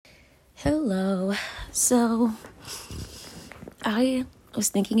Hello. So, I was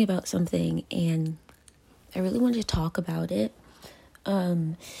thinking about something and I really wanted to talk about it.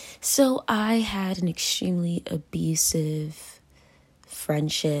 So I had an extremely abusive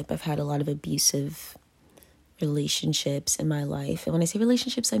friendship. I've had a lot of abusive relationships in my life. And when I say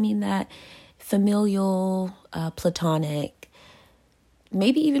relationships, I mean that familial, platonic,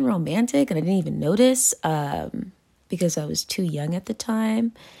 maybe even romantic, and I didn't even notice because I was too young at the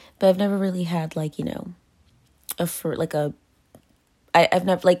time. But I've never really had I've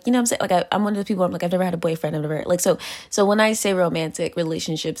never I'm saying I'm one of the people. I'm I've never had a boyfriend. I've never so when I say romantic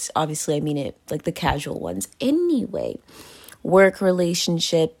relationships, obviously I mean it like the casual ones. Anyway, work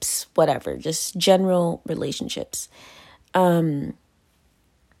relationships, whatever, just general relationships. And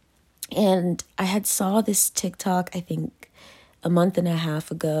I had saw this TikTok, I think a month and a half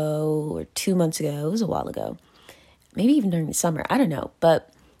ago or 2 months ago. It was a while ago, maybe even during the summer. I don't know, but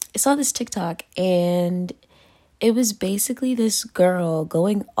I saw this TikTok and it was basically this girl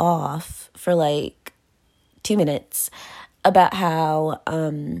going off for 2 minutes about how,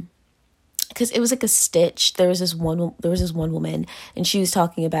 because it was like a stitch. There was this one woman and she was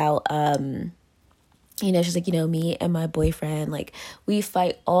talking about, she's like, me and my boyfriend, we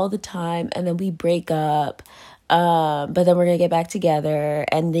fight all the time and then we break up. But then we're going to get back together.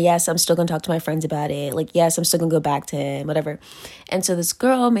 And yes, I'm still going to talk to my friends about it. Yes, I'm still going to go back to him, whatever. And so this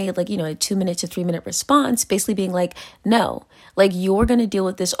girl made a 2-minute to 3-minute response, basically being no, you're going to deal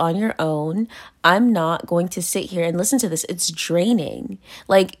with this on your own. I'm not going to sit here and listen to this. It's draining.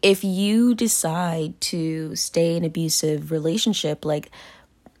 If you decide to stay in an abusive relationship,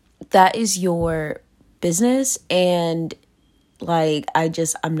 that is your business. And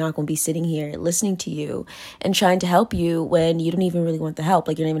I'm not going to be sitting here listening to you and trying to help you when you don't even really want the help.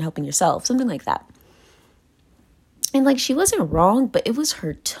 You're not even helping yourself, something like that. And she wasn't wrong, but it was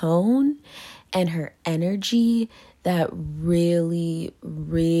her tone and her energy that really,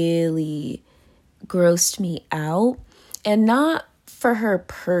 really grossed me out. And not for her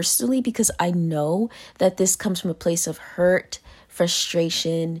personally, because I know that this comes from a place of hurt,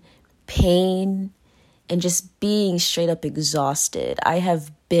 frustration, pain, and just being straight up exhausted. I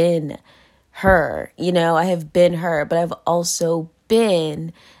have been her, I have been her, but I've also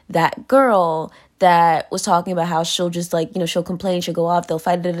been that girl that was talking about how she'll just she'll complain, she'll go off, they'll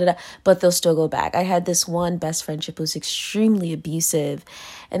fight, but they'll still go back. I had this one best friendship who was extremely abusive,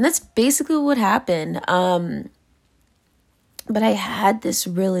 and that's basically what happened. But I had this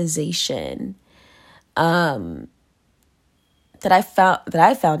realization, that I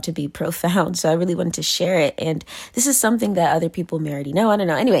found to be profound. So I really wanted to share it. And this is something that other people may already know. I don't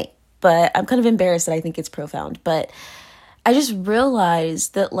know. Anyway, but I'm kind of embarrassed that I think it's profound. But I just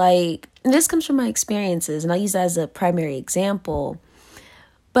realized that and this comes from my experiences, and I'll use that as a primary example.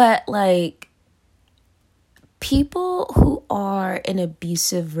 But people who are in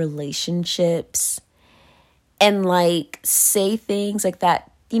abusive relationships and say things like that,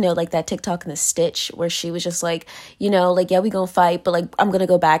 that TikTok in the stitch where she was just yeah, we gonna fight, but I'm gonna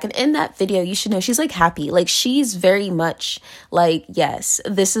go back. And in that video, you should know she's happy. She's very much yes,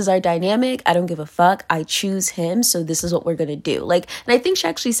 this is our dynamic. I don't give a fuck. I choose him. So this is what we're gonna do. And I think she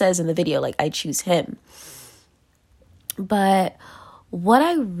actually says in the video, I choose him. But what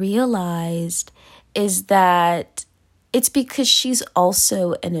I realized is that it's because she's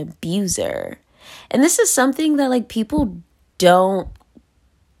also an abuser. And this is something that people don't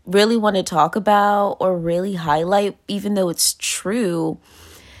really want to talk about or really highlight, even though it's true.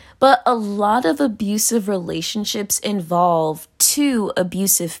 But a lot of abusive relationships involve two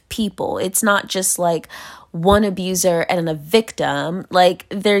abusive people. It's not just one abuser and a victim.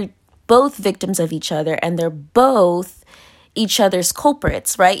 They're both victims of each other and they're both each other's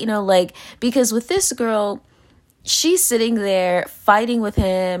culprits, right? Because with this girl, she's sitting there fighting with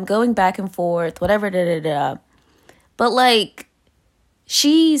him, going back and forth, whatever, But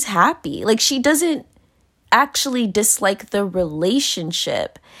she's happy. She doesn't actually dislike the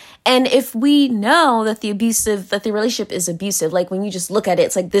relationship. And if we know that the relationship is abusive, when you just look at it,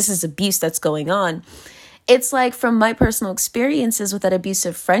 it's this is abuse that's going on. It's from my personal experiences with that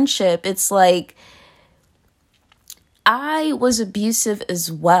abusive friendship, it's I was abusive as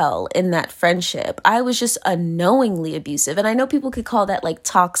well in that friendship. I was just unknowingly abusive. And I know people could call that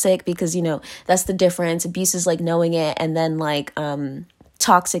toxic because, that's the difference. Abuse is knowing it, and then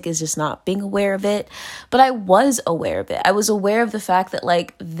toxic is just not being aware of it. But I was aware of it. I was aware of the fact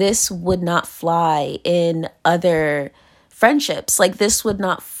that this would not fly in other friendships. This would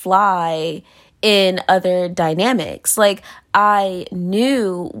not fly in other dynamics. I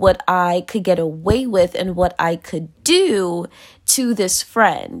knew what I could get away with and what I could do to this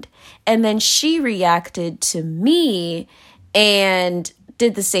friend. And then she reacted to me and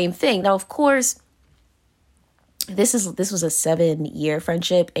did the same thing. Now, of course, this was a 7-year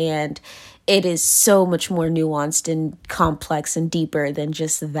friendship, and it is so much more nuanced and complex and deeper than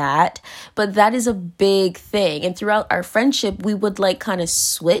just that. But that is a big thing. And throughout our friendship, we would like kind of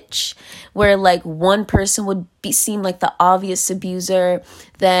switch, where like one person would seem like the obvious abuser.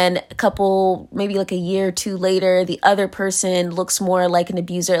 Then a couple, maybe like a year or two later, the other person looks more like an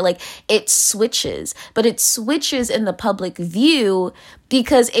abuser. Like it switches, but it switches in the public view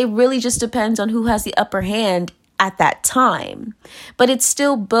because it really just depends on who has the upper hand at that time. But it's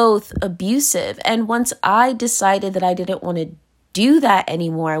still both abusive. And once I decided that I didn't want to do that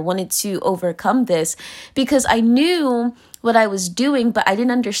anymore, I wanted to overcome this because I knew what I was doing, but I didn't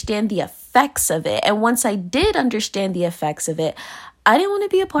understand the effects of it. And once I did understand the effects of it, I didn't want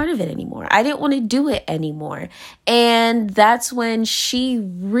to be a part of it anymore. I didn't want to do it anymore. And that's when she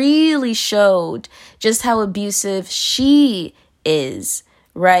really showed just how abusive she is,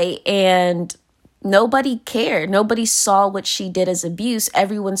 right? And nobody cared. Nobody saw what she did as abuse.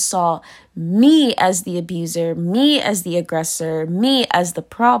 Everyone saw me as the abuser, me as the aggressor, me as the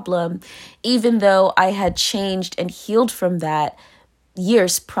problem, even though I had changed and healed from that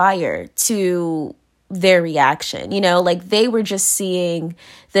years prior to their reaction. You know, like they were just seeing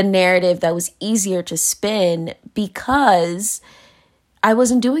the narrative that was easier to spin because I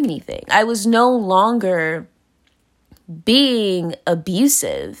wasn't doing anything. I was no longer being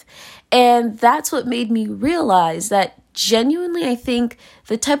abusive. And that's what made me realize that genuinely, I think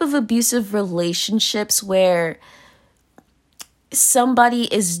the type of abusive relationships where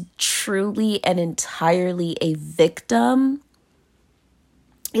somebody is truly and entirely a victim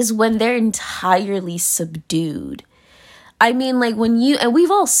is when they're entirely subdued. I mean, like and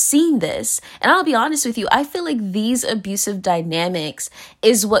we've all seen this, and I'll be honest with you, I feel like these abusive dynamics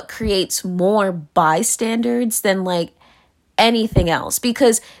is what creates more bystanders than like anything else,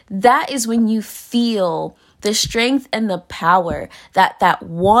 because that is when you feel the strength and the power that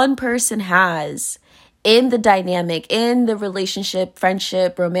one person has in the dynamic, in the relationship,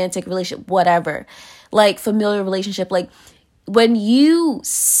 friendship, romantic relationship, whatever, like familiar relationship. Like when you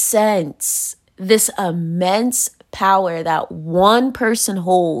sense this immense power that one person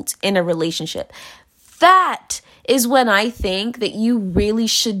holds in a relationship, that is when I think that you really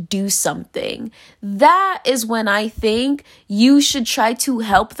should do something. That is when I think you should try to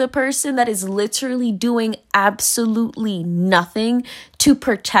help the person that is literally doing absolutely nothing to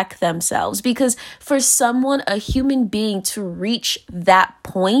protect themselves. Because for someone, a human being, to reach that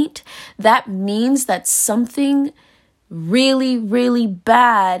point, that means that something really, really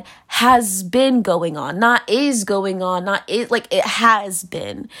bad has been going on, not is going on, not it, like it has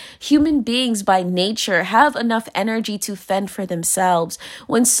been. Human beings by nature have enough energy to fend for themselves.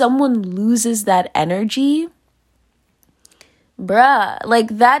 When someone loses that energy, like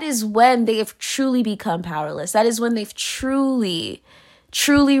that is when they have truly become powerless. That is when they've truly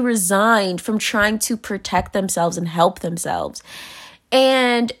resigned from trying to protect themselves and help themselves.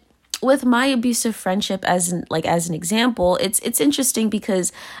 And with my abusive friendship as an example, it's interesting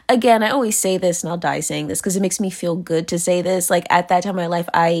because, again, I always say this and I'll die saying this because it makes me feel good to say this. Like at that time in my life,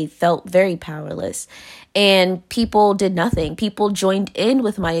 I felt very powerless and people did nothing. People joined in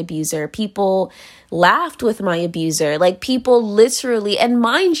with my abuser. People laughed with my abuser. Like people literally, and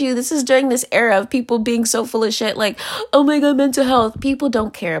mind you, this is during this era of people being so full of shit. Like, oh my God, mental health. People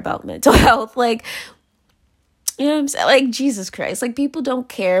don't care about mental health. Like, you know what I'm saying? Like, Jesus Christ. Like, people don't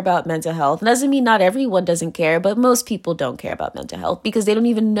care about mental health. It doesn't mean not everyone doesn't care, but most people don't care about mental health because they don't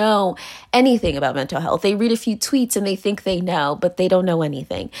even know anything about mental health. They read a few tweets and they think they know, but they don't know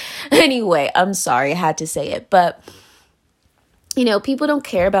anything. Anyway, I'm sorry, I had to say it. But, you know, people don't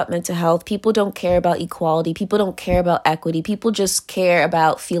care about mental health. People don't care about equality. People don't care about equity. People just care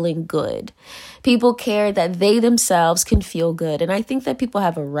about feeling good. People care that they themselves can feel good. And I think that people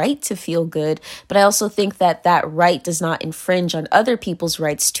have a right to feel good, but I also think that that right does not infringe on other people's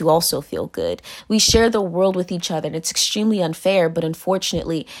rights to also feel good. We share the world with each other, and it's extremely unfair, but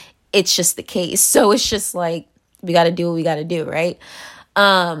unfortunately, it's just the case. So it's just like, we got to do what we got to do, right?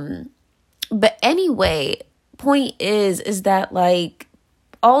 But anyway, point is that like,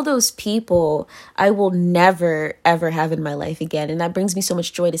 all those people I will never, ever have in my life again. And that brings me so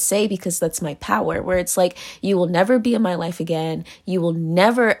much joy to say because that's my power, where it's like, you will never be in my life again. You will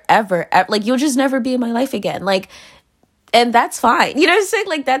never, ever, like, you'll just never be in my life again. Like, and that's fine. You know what I'm saying?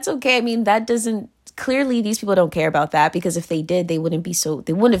 Like, that's okay. I mean, that doesn't, clearly these people don't care about that because if they did, they wouldn't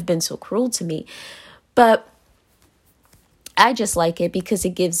have been so cruel to me. But I just like it because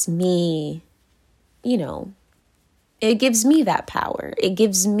it gives me, you know, It gives me that power. It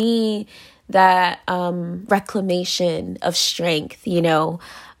gives me that reclamation of strength, you know.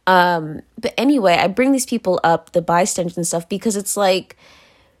 But anyway, I bring these people up, the bystanders and stuff, because it's like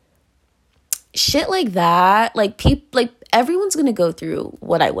shit like that. Like people, like everyone's gonna go through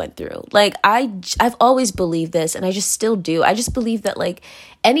what I went through. Like I've always believed this, and I just still do. I just believe that like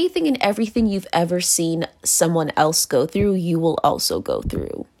anything and everything you've ever seen someone else go through, you will also go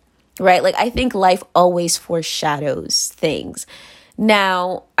through. Right? Like I think life always foreshadows things.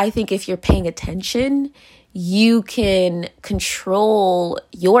 Now, I think if you're paying attention, you can control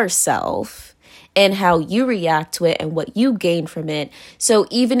yourself and how you react to it and what you gain from it. So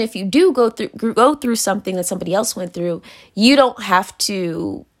even if you do go through something that somebody else went through, you don't have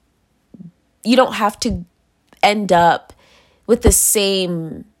to end up with the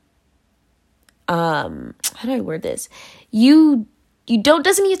same how do I word this?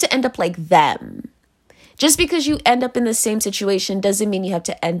 Doesn't mean you have to end up like them. Just because you end up in the same situation doesn't mean you have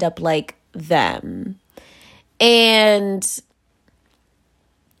to end up like them. And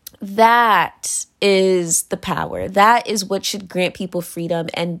that is the power. That is what should grant people freedom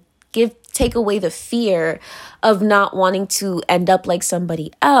and take away the fear of not wanting to end up like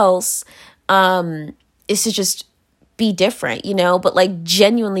somebody else. Is to just be different, you know, but like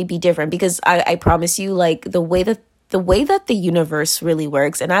genuinely be different, because I promise you, like the way that the universe really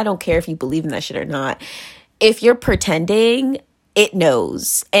works, and I don't care if you believe in that shit or not, if you're pretending, it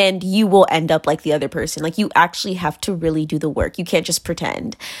knows, and you will end up like the other person. Like you actually have to really do the work. You can't just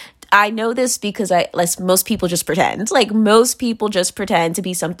pretend. I know this because most people just pretend. Like most people just pretend to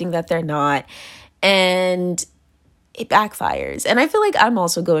be something that they're not, and it backfires. And I feel like I'm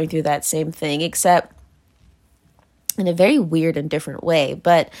also going through that same thing, except in a very weird and different way.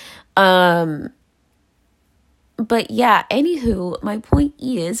 But yeah, anywho, my point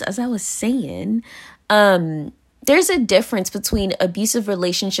is, as I was saying, there's a difference between abusive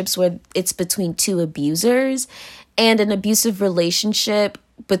relationships where it's between two abusers and an abusive relationship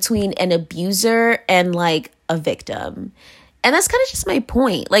between an abuser and like a victim. And that's kind of just my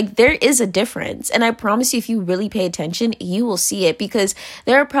point. Like there is a difference. And I promise you, if you really pay attention, you will see it, because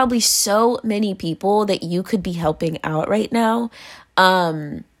there are probably so many people that you could be helping out right now,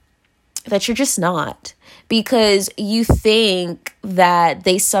 that you're just not, because you think that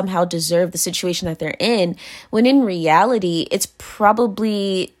they somehow deserve the situation that they're in, when in reality, it's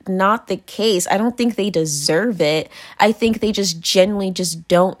probably not the case. I don't think they deserve it. I think they just genuinely just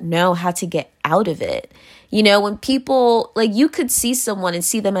don't know how to get out of it. You know, when people, like, you could see someone and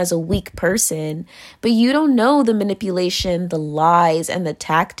see them as a weak person, but you don't know the manipulation, the lies, and the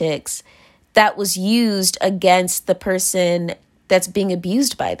tactics that was used against the person that's being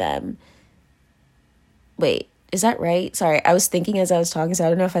abused by them. Wait, is that right? Sorry, I was thinking as I was talking, so I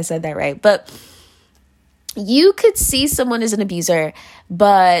don't know if I said that right. But you could see someone as an abuser,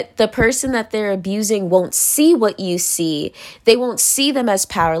 but the person that they're abusing won't see what you see. They won't see them as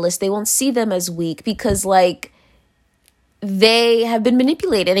powerless. They won't see them as weak, because like they have been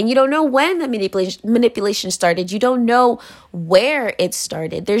manipulated, and you don't know when the manipulation started. You don't know where it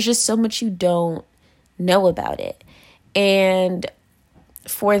started. There's just so much you don't know about it. And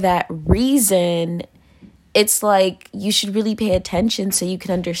for that reason, it's like you should really pay attention so you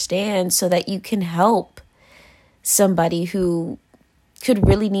can understand, so that you can help somebody who could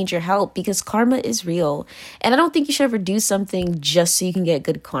really need your help, because karma is real. And I don't think you should ever do something just so you can get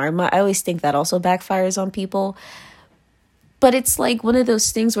good karma. I always think that also backfires on people. But it's like one of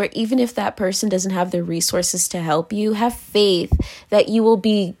those things where even if that person doesn't have the resources to help you, have faith that you will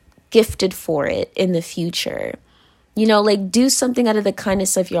be gifted for it in the future. You know, like do something out of the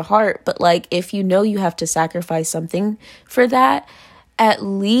kindness of your heart. But like if you know you have to sacrifice something for that, at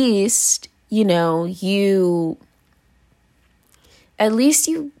least, you know, you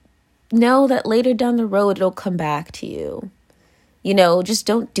know that later down the road it'll come back to you. You know, just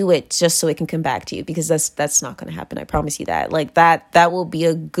don't do it just so it can come back to you, because that's not going to happen. I promise you that. Like that will be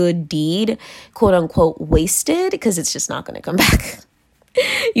a good deed, quote unquote, wasted, because it's just not going to come back.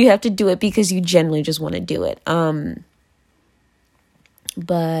 You have to do it because you genuinely just want to do it.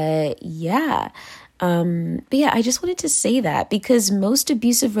 But yeah, I just wanted to say that, because most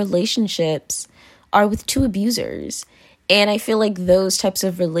abusive relationships are with two abusers. And I feel like those types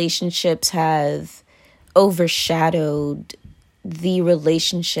of relationships have overshadowed the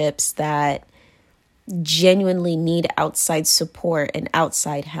relationships that genuinely need outside support and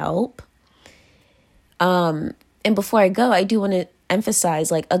outside help. And before I go, I do want to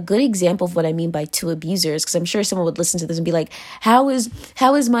emphasize like a good example of what I mean by two abusers, because I'm sure someone would listen to this and be like, how is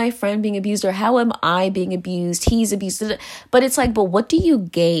my friend being abused, or how am I being abused? He's abused. But it's like, but what do you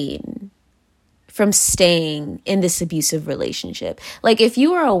gain from staying in this abusive relationship. Like, if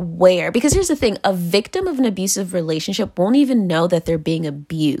you are aware, because here's the thing, a victim of an abusive relationship won't even know that they're being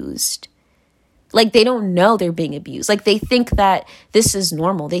abused. Like, they don't know they're being abused. Like, they think that this is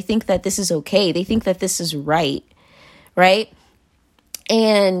normal. They think that this is okay. They think that this is right?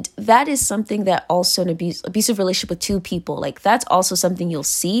 And that is something that also an abusive relationship with two people, like, that's also something you'll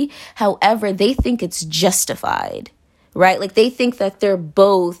see. However, they think it's justified, right? Like, they think that they're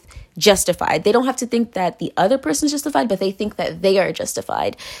both justified. They don't have to think that the other person's justified, but they think that they are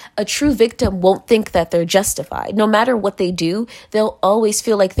justified. A true victim won't think that they're justified. No matter what they do, they'll always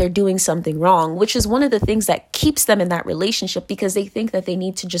feel like they're doing something wrong, which is one of the things that keeps them in that relationship, because they think that they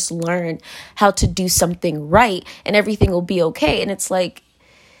need to just learn how to do something right and everything will be okay. And it's like,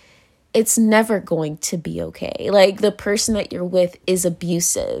 it's never going to be okay. Like, the person that you're with is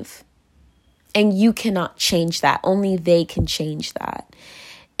abusive and you cannot change that. Only they can change that.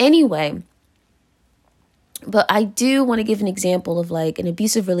 Anyway, but I do want to give an example of like an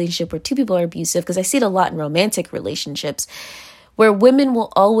abusive relationship where two people are abusive, because I see it a lot in romantic relationships where women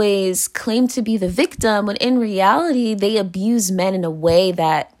will always claim to be the victim when in reality they abuse men in a way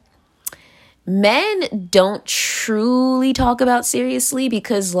that men don't truly talk about seriously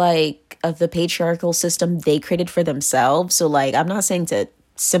because like of the patriarchal system they created for themselves. So like, I'm not saying to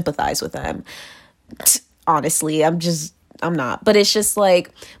sympathize with them. Honestly, I'm not. But it's just like,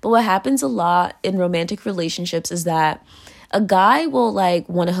 but what happens a lot in romantic relationships is that a guy will like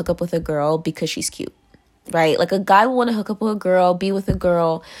want to hook up with a girl because she's cute, right? Like, a guy will want to hook up with a girl, be with a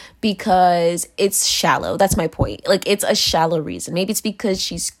girl because it's shallow. That's my point. Like, it's a shallow reason. Maybe it's because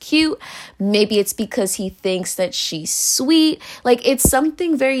she's cute. Maybe it's because he thinks that she's sweet. Like, it's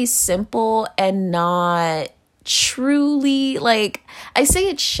something very simple and not truly, like, I say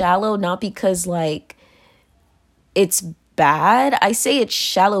it's shallow not because like it's bad. I say it's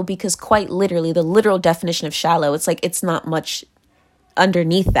shallow because quite literally, the literal definition of shallow, it's like, it's not much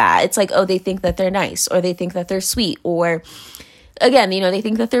underneath that. It's like, oh, they think that they're nice, or they think that they're sweet, or again, you know, they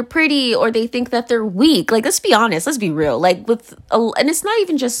think that they're pretty, or they think that they're weak. Like, let's be honest, let's be real. Like, and it's not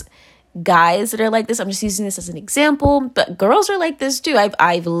even just guys that are like this. I'm just using this as an example, but girls are like this too.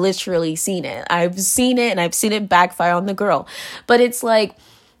 I've literally seen it. I've seen it, and I've seen it backfire on the girl. But it's like,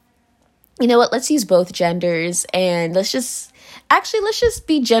 you know what? Let's use both genders, and let's just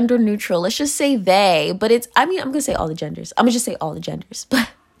be gender neutral. Let's just say they, but I'm going to say all the genders. I'm going to just say all the genders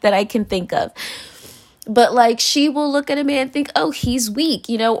that I can think of. But like, she will look at a man and think, oh, he's weak,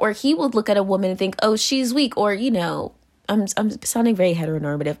 you know, or he would look at a woman and think, oh, she's weak, or, you know, I'm sounding very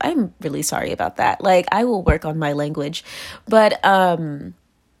heteronormative. I'm really sorry about that. Like, I will work on my language. But my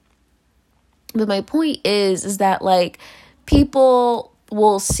point is that like, people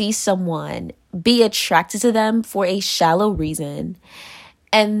will see someone, be attracted to them for a shallow reason,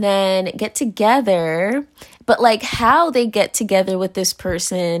 and then get together. But like, how they get together with this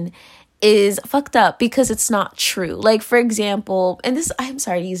person is fucked up because it's not true. Like, for example, and this, I'm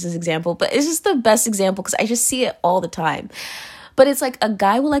sorry to use this example, but it's just the best example because I just see it all the time. But it's like, a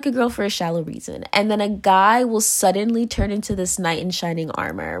guy will like a girl for a shallow reason, and then a guy will suddenly turn into this knight in shining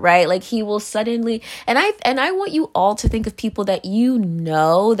armor, right? Like, he will suddenly, and I want you all to think of people that you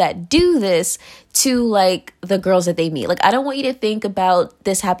know that do this to like the girls that they meet. Like, I don't want you to think about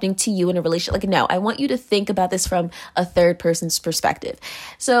this happening to you in a relationship. Like, no, I want you to think about this from a third person's perspective.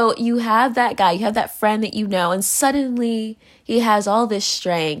 So you have that guy, you have that friend that you know, and suddenly he has all this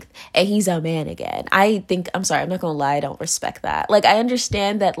strength and he's a man again. I'm sorry, I'm not gonna lie, I don't respect that. Like, I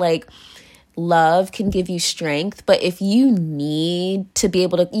understand that like love can give you strength, but if you need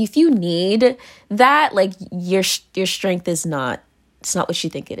that, like, your strength is not, it's not what you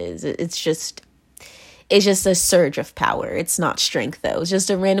think it is. It's just a surge of power. It's not strength though. It's just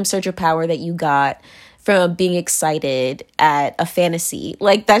a random surge of power that you got from being excited at a fantasy.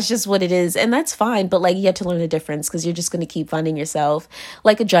 Like, that's just what it is. And that's fine. But like, you have to learn the difference, because you're just going to keep finding yourself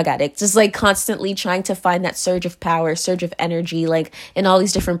like a drug addict, just like constantly trying to find that surge of power, surge of energy, like in all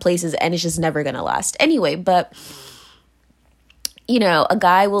these different places. And it's just never going to last anyway. But, you know, a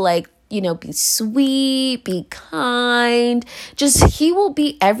guy will like, you know, be sweet, be kind, he will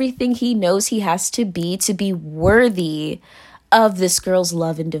be everything he knows he has to be worthy of this girl's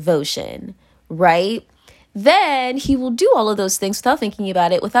love and devotion, right? Then he will do all of those things without thinking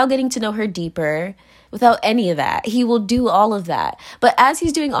about it, without getting to know her deeper, without any of that. He will do all of that. But as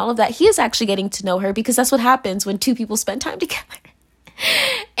he's doing all of that, he is actually getting to know her, because that's what happens when two people spend time together.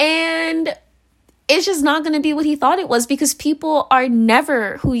 And it's just not going to be what he thought it was, because people are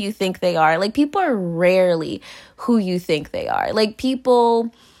never who you think they are. Like, people are rarely who you think they are. Like,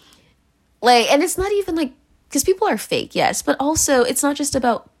 people, like, and it's not even like because people are fake, yes, but also it's not just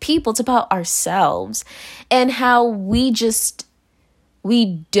about people, it's about ourselves and how we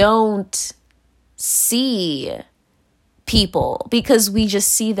don't see people because we just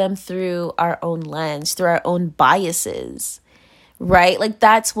see them through our own lens, through our own biases, right? Like,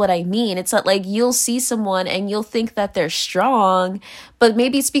 that's what I mean. It's not like you'll see someone and you'll think that they're strong, but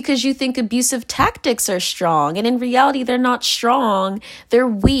maybe it's because you think abusive tactics are strong. And in reality, they're not strong, they're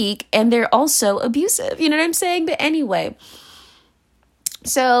weak, and they're also abusive. You know what I'm saying? But anyway,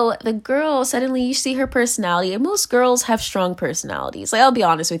 so the girl, suddenly you see her personality, and most girls have strong personalities. Like, I'll be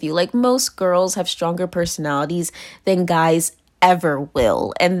honest with you, like, most girls have stronger personalities than guys ever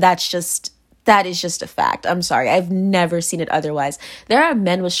will. And that is just a fact. I'm sorry. I've never seen it otherwise. There are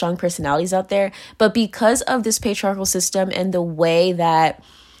men with strong personalities out there, but because of this patriarchal system and the way that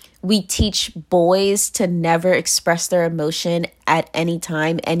we teach boys to never express their emotion at any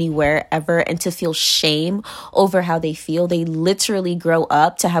time, anywhere, ever, and to feel shame over how they feel, they literally grow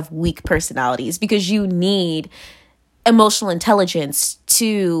up to have weak personalities because you need emotional intelligence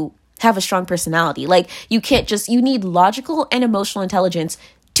to have a strong personality. Like, you need logical and emotional intelligence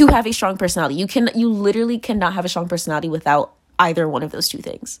to have a strong personality. You literally cannot have a strong personality without either one of those two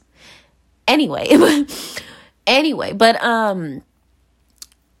things. Anyway, because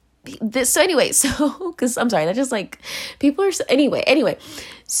I'm sorry, that just like people are anyway.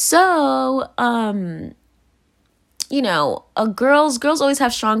 So, girls always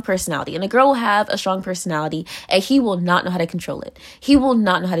have strong personality, and a girl will have a strong personality and he will not know how to control it. He will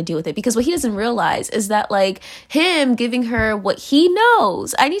not know how to deal with it because what he doesn't realize is that, like, him giving her what he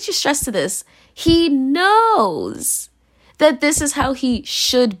knows, I need to stress to this, he knows that this is how he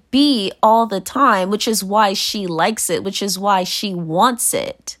should be all the time, which is why she likes it, which is why she wants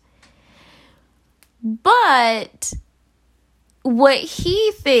it. But what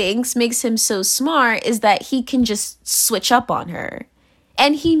he thinks makes him so smart is that he can just switch up on her.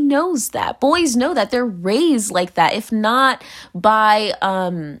 And he knows that. Boys know that. They're raised like that. If not by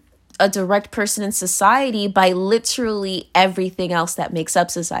a direct person in society, by literally everything else that makes up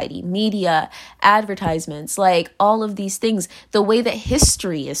society. Media, advertisements, like all of these things. The way that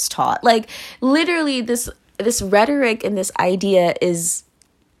history is taught. Like, literally this rhetoric and this idea is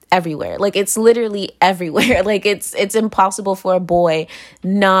everywhere. Like, it's literally everywhere. Like, it's impossible for a boy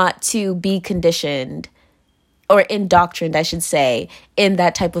not to be conditioned or indoctrined, I should say, in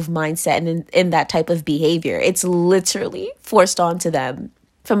that type of mindset and in that type of behavior. It's literally forced onto them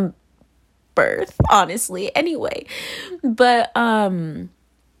from birth, honestly. Anyway, but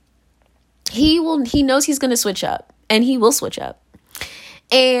he knows he's going to switch up, and he will switch up.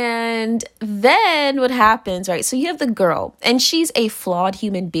 And then what happens, right? So you have the girl, and she's a flawed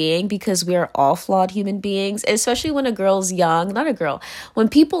human being because we're all flawed human beings, especially when a girl's young. When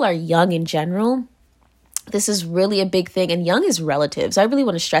people are young in general, this is really a big thing, and young is relative. So I really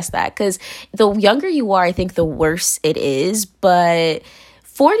want to stress that because the younger you are, I think the worse it is. But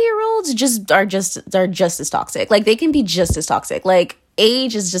 40-year-olds are just as toxic. Like, they can be just as toxic. Like,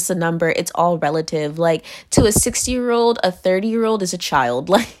 age is just a number. It's all relative. Like, to a 60-year-old, a 30-year-old is a child.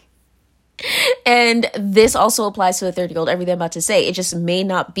 Like, and this also applies to a 30-year-old. Everything I'm about to say, it just may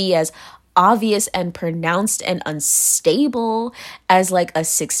not be as obvious and pronounced and unstable as like a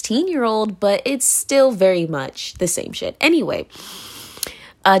 16-year-old, but it's still very much the same shit. Anyway,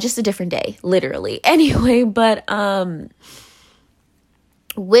 just a different day, literally. Anyway, but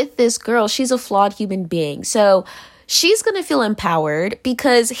with this girl, she's a flawed human being. So she's going to feel empowered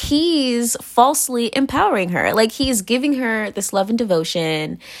because he's falsely empowering her. Like, he's giving her this love and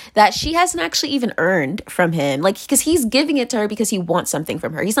devotion that she hasn't actually even earned from him. Like, because he's giving it to her because he wants something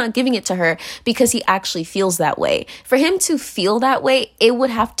from her. He's not giving it to her because he actually feels that way. For him to feel that way, it would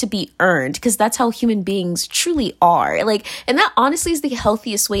have to be earned because that's how human beings truly are. Like, and that honestly is the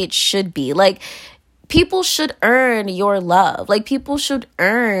healthiest way it should be. Like, people should earn your love. Like, people should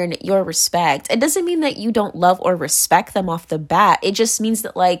earn your respect. It doesn't mean that you don't love or respect them off the bat. It just means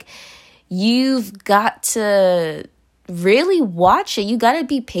that, like, you've got to really watch it. You got to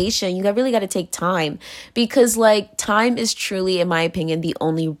be patient. You really got to take time because, like, time is truly, in my opinion, the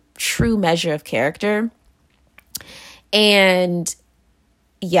only true measure of character. And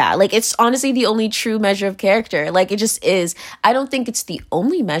yeah, like, it's honestly the only true measure of character. Like, it just is. I don't think it's the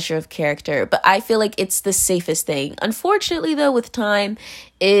only measure of character, but I feel like it's the safest thing. Unfortunately, though, with time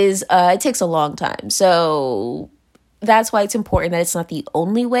is it takes a long time. So that's why it's important that it's not the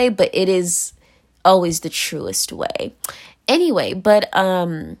only way, but it is always the truest way. Anyway, but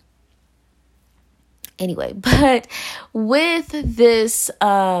with this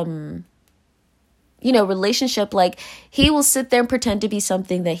relationship, like he will sit there and pretend to be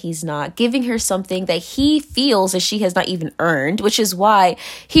something that he's not, giving her something that he feels that she has not even earned, which is why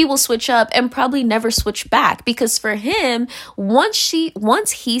he will switch up and probably never switch back. Because for him, once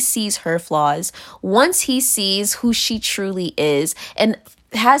he sees her flaws, once he sees who she truly is and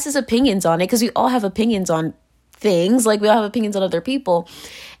has his opinions on it, because we all have opinions on things, like we all have opinions on other people,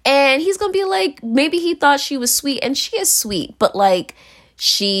 and he's gonna be like, maybe he thought she was sweet, and she is sweet, but like,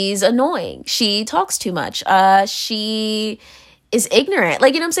 she's annoying. She talks too much. She is ignorant.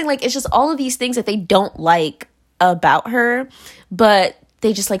 Like, what I'm saying? Like, it's just all of these things that they don't like about her, but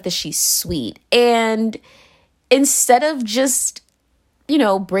they just like that she's sweet. And instead of just,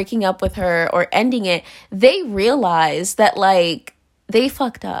 breaking up with her or ending it, they realize that, like, they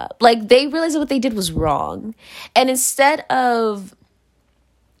fucked up. Like, they realized that what they did was wrong. And instead of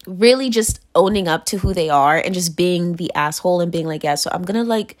really just owning up to who they are and just being the asshole and being like, yeah, so I'm gonna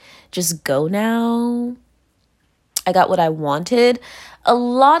like just go now, I got what I wanted, a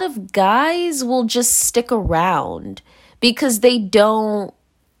lot of guys will just stick around because they don't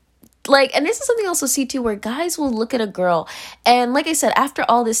like, and this is something I also see too, where guys will look at a girl and, like I said, after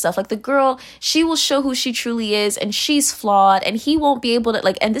all this stuff, like the girl, she will show who she truly is and she's flawed, and he won't be able to,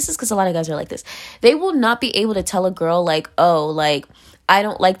 like, and this is because a lot of guys are like this, they will not be able to tell a girl like, oh, like, I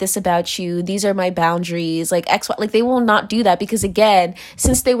don't like this about you, these are my boundaries, like X, Y, like they will not do that because, again,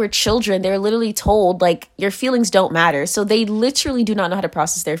 since they were children, they're literally told like your feelings don't matter. So they literally do not know how to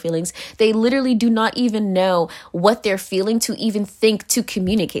process their feelings. They literally do not even know what they're feeling to even think to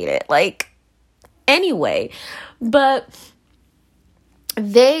communicate it. Like, anyway, but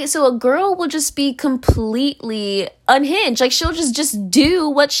so a girl will just be completely unhinged. Like, she'll just do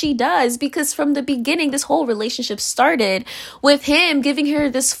what she does, because from the beginning, this whole relationship started with him giving her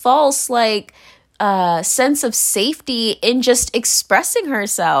this false, like, sense of safety in just expressing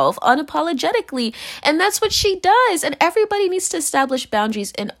herself unapologetically. And that's what she does. And everybody needs to establish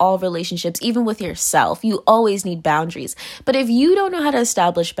boundaries in all relationships, even with yourself. You always need boundaries. But if you don't know how to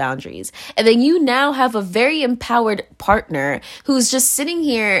establish boundaries, and then you now have a very empowered partner who's just sitting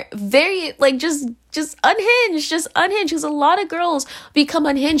here very, like, just unhinged, because a lot of girls become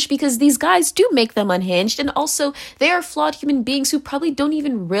unhinged because these guys do make them unhinged. And also, they are flawed human beings who probably don't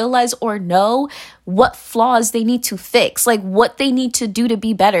even realize or know what flaws they need to fix, like what they need to do to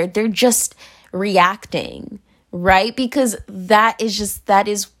be better. They're just reacting, right? Because that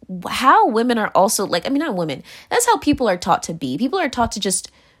is how women are also, like, I mean, not women, that's how people are taught to be. People are taught to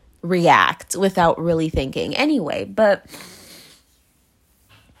just react without really thinking. Anyway, but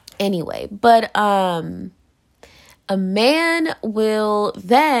a man will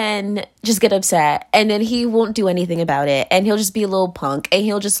then just get upset, and then he won't do anything about it, and he'll just be a little punk, and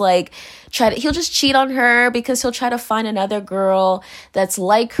he'll just like he'll just cheat on her because he'll try to find another girl that's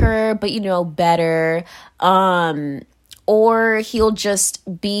like her but better, or he'll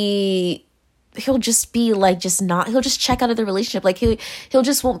just be like, he'll just check out of the relationship. Like he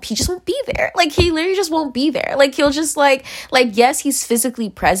just won't be there. Like he literally just won't be there. Like he'll just like, yes, he's physically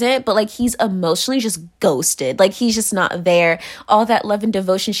present, but like he's emotionally just ghosted. Like he's just not there. All that love and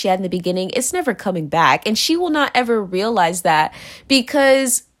devotion she had in the beginning, it's never coming back. And she will not ever realize that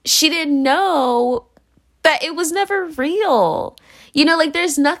because she didn't know that it was never real. Like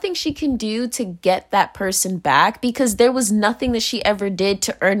there's nothing she can do to get that person back because there was nothing that she ever did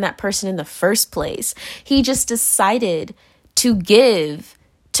to earn that person in the first place. He just decided to give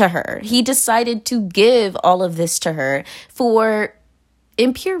to her. He decided to give all of this to her for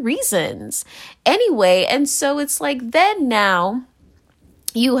impure reasons. Anyway, and so it's like then now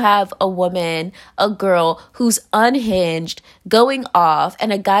you have a woman, a girl who's unhinged, going off,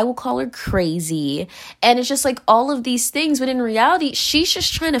 and a guy will call her crazy. And it's just like all of these things. But in reality, she's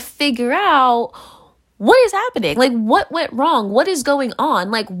just trying to figure out what is happening? Like, what went wrong? What is going on?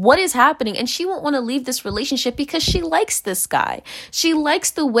 Like, what is happening? And she won't want to leave this relationship because she likes this guy. She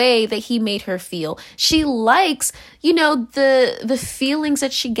likes the way that he made her feel. She likes, the feelings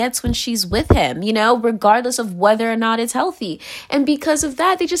that she gets when she's with him, regardless of whether or not it's healthy. And because of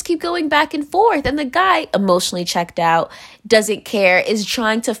that, they just keep going back and forth. And the guy, emotionally checked out, doesn't care, is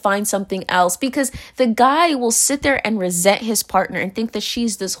trying to find something else because the guy will sit there and resent his partner and think that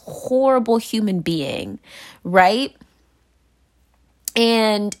she's this horrible human being, right?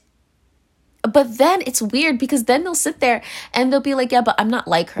 But then it's weird because then they'll sit there and they'll be like, yeah, but I'm not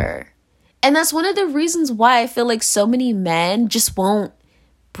like her. And that's one of the reasons why I feel like so many men just won't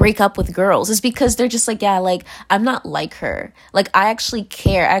break up with girls, is because they're just like, yeah, like I'm not like her. Like I actually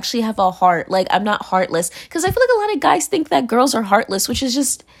care. I actually have a heart. Like I'm not heartless. Because I feel like a lot of guys think that girls are heartless, which is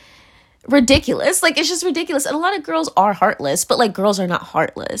just ridiculous. Like, it's just ridiculous. And a lot of girls are heartless, but like girls are not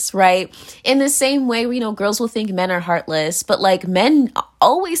heartless, right? In the same way, girls will think men are heartless, but like men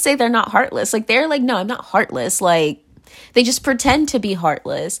always say they're not heartless. Like, they're like, no, I'm not heartless. Like, they just pretend to be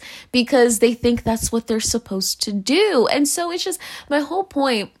heartless because they think that's what they're supposed to do. And so it's just my whole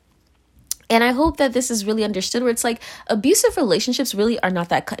point. And I hope that this is really understood, where it's like abusive relationships really are not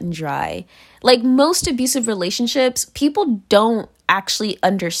that cut and dry. Like, most abusive relationships, people don't actually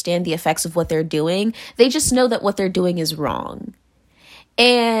understand the effects of what they're doing. They just know that what they're doing is wrong.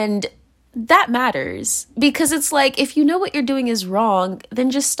 And that matters, because it's like, if you know what you're doing is wrong,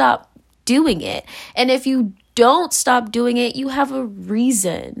 then just stop doing it. And if you don't stop doing it, you have a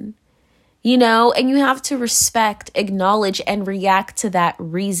reason. And you have to respect, acknowledge, and react to that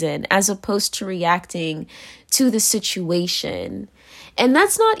reason, as opposed to reacting to the situation. And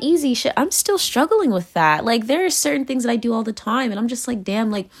that's not easy. Shit, I'm still struggling with that. Like, there are certain things that I do all the time, and I'm just like,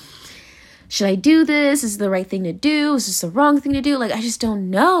 damn, like, should I do this? Is it the right thing to do? Is this the wrong thing to do? Like, I just don't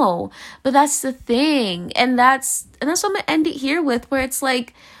know. But that's the thing. And that's what I'm going to end it here with, where it's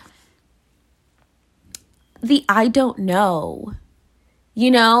like, the I don't know.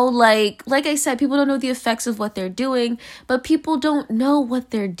 Like I said, people don't know the effects of what they're doing, but people don't know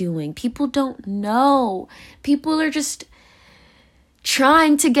what they're doing. People don't know. People are just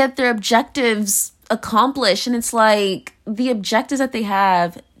trying to get their objectives accomplished. And it's like, the objectives that they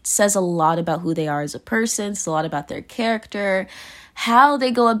have says a lot about who they are as a person. It's a lot about their character. How they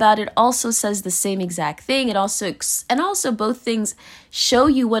go about it also says the same exact thing. It also both things show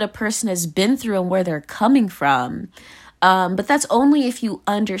you what a person has been through and where they're coming from. But that's only if you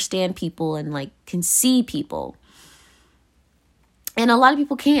understand people and like can see people. And a lot of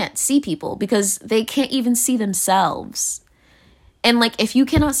people can't see people because they can't even see themselves. And like, if you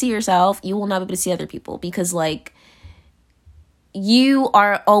cannot see yourself, you will not be able to see other people, because like, you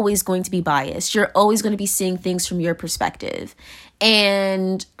are always going to be biased. You're always going to be seeing things from your perspective.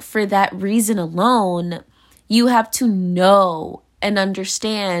 And for that reason alone, you have to know and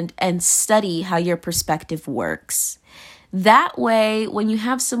understand and study how your perspective works. That way, when you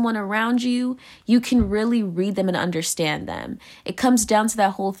have someone around you, you can really read them and understand them. It comes down to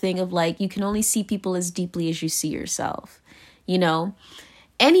that whole thing of like, you can only see people as deeply as you see yourself,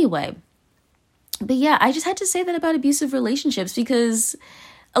 Anyway, but yeah, I just had to say that about abusive relationships, because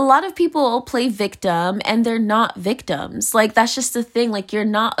a lot of people play victim and they're not victims. Like, that's just the thing. Like, you're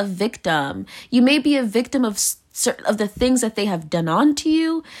not a victim. You may be a victim of the things that they have done on to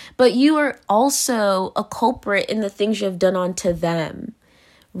you, but you are also a culprit in the things you have done on to them,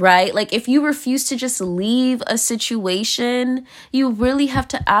 right? Like, if you refuse to just leave a situation, you really have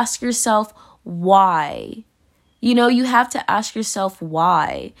to ask yourself why. You have to ask yourself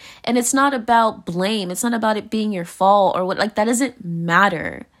why. And it's not about blame. It's not about it being your fault or what. Like, that doesn't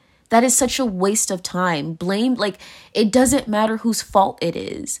matter. That is such a waste of time. Blame, like, it doesn't matter whose fault it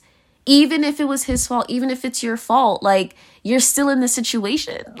is. Even if it was his fault, even if it's your fault, like, you're still in the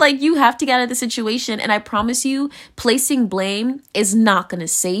situation. Like, you have to get out of the situation. And I promise you, placing blame is not going to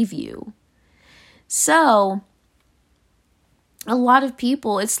save you. So, a lot of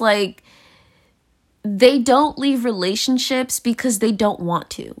people, it's like, they don't leave relationships because they don't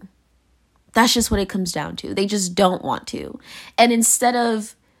want to. That's just what it comes down to. They just don't want to. And instead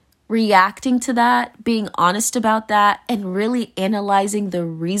of reacting to that, being honest about that, and really analyzing the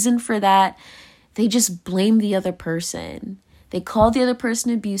reason for that, they just blame the other person. They call the other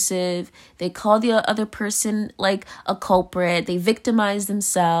person abusive. They call the other person like a culprit. They victimize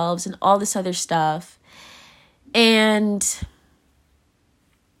themselves and all this other stuff. And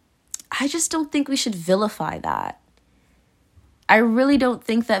I just don't think we should vilify that. I really don't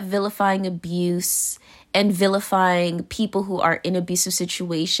think that vilifying abuse and vilifying people who are in abusive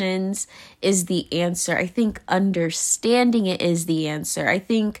situations is the answer. I think understanding it is the answer. I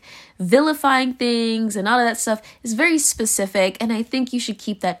think vilifying things and all of that stuff is very specific, and I think you should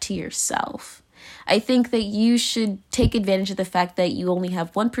keep that to yourself. I think that you should take advantage of the fact that you only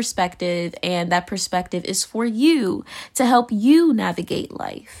have one perspective, and that perspective is for you to help you navigate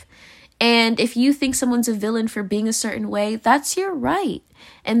life. And if you think someone's a villain for being a certain way, that's your right.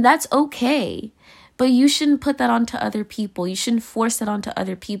 And that's okay. But you shouldn't put that onto other people. You shouldn't force that onto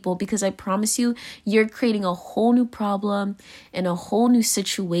other people, because I promise you, you're creating a whole new problem and a whole new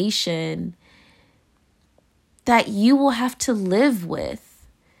situation that you will have to live with.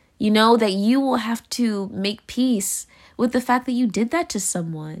 That you will have to make peace with the fact that you did that to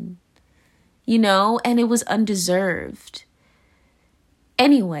someone, and it was undeserved.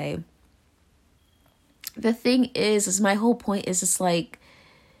 Anyway, the thing is my whole point is it's like,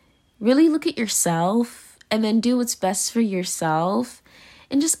 really look at yourself and then do what's best for yourself.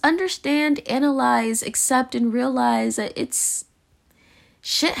 and just understand, analyze, accept, and realize that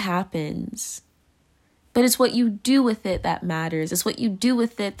shit happens. But it's what you do with it that matters. It's what you do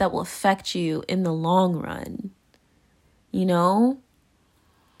with it that will affect you in the long run. You know?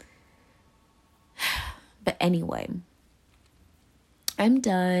 But anyway, I'm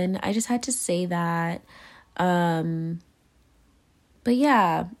done. I just had to say that. But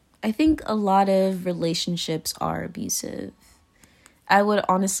yeah, I think a lot of relationships are abusive. I would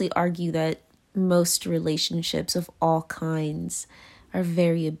honestly argue that most relationships of all kinds are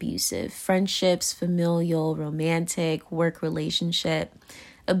very abusive. Friendships, familial, romantic, work relationship.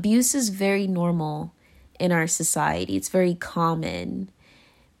 Abuse is very normal in our society. It's very common.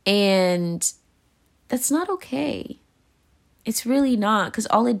 And that's not okay. It's really not, because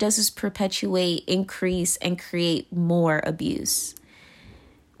all it does is perpetuate, increase, and create more abuse.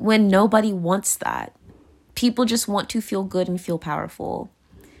 When nobody wants that. People just want to feel good and feel powerful.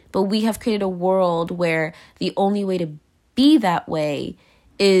 But we have created a world where the only way to be that way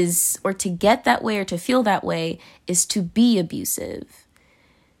is, or to get that way or to feel that way, is to be abusive.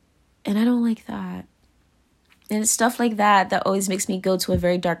 And I don't like that. And it's stuff like that always makes me go to a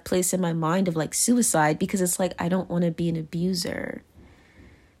very dark place in my mind of like suicide, because it's like, I don't want to be an abuser.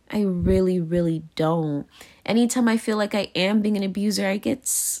 I really, really don't. Anytime I feel like I am being an abuser, I get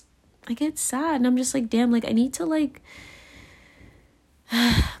sad, and I'm just like, damn, like I need to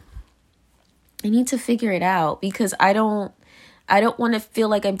figure it out, because I don't want to feel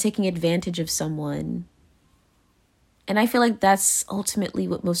like I'm taking advantage of someone. And I feel like that's ultimately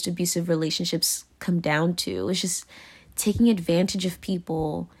what most abusive relationships come down to. It's just taking advantage of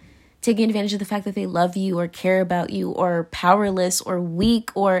people, taking advantage of the fact that they love you or care about you or are powerless or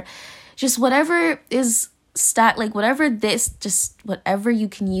weak or just whatever is whatever you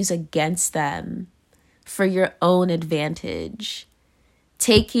can use against them for your own advantage.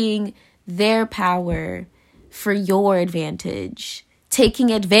 Taking their power for your advantage. Taking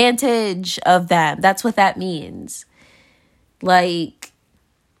advantage of them. That's what that means. Like,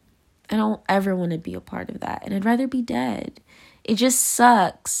 I don't ever want to be a part of that. And I'd rather be dead. It just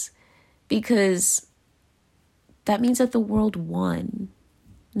sucks because that means that the world won,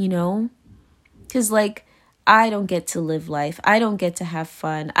 you know? Because, like, I don't get to live life. I don't get to have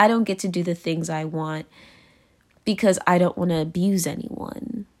fun. I don't get to do the things I want because I don't want to abuse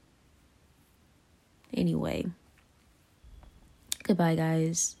anyone. Anyway, goodbye,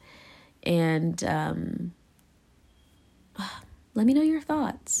 guys. And, let me know your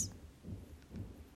thoughts.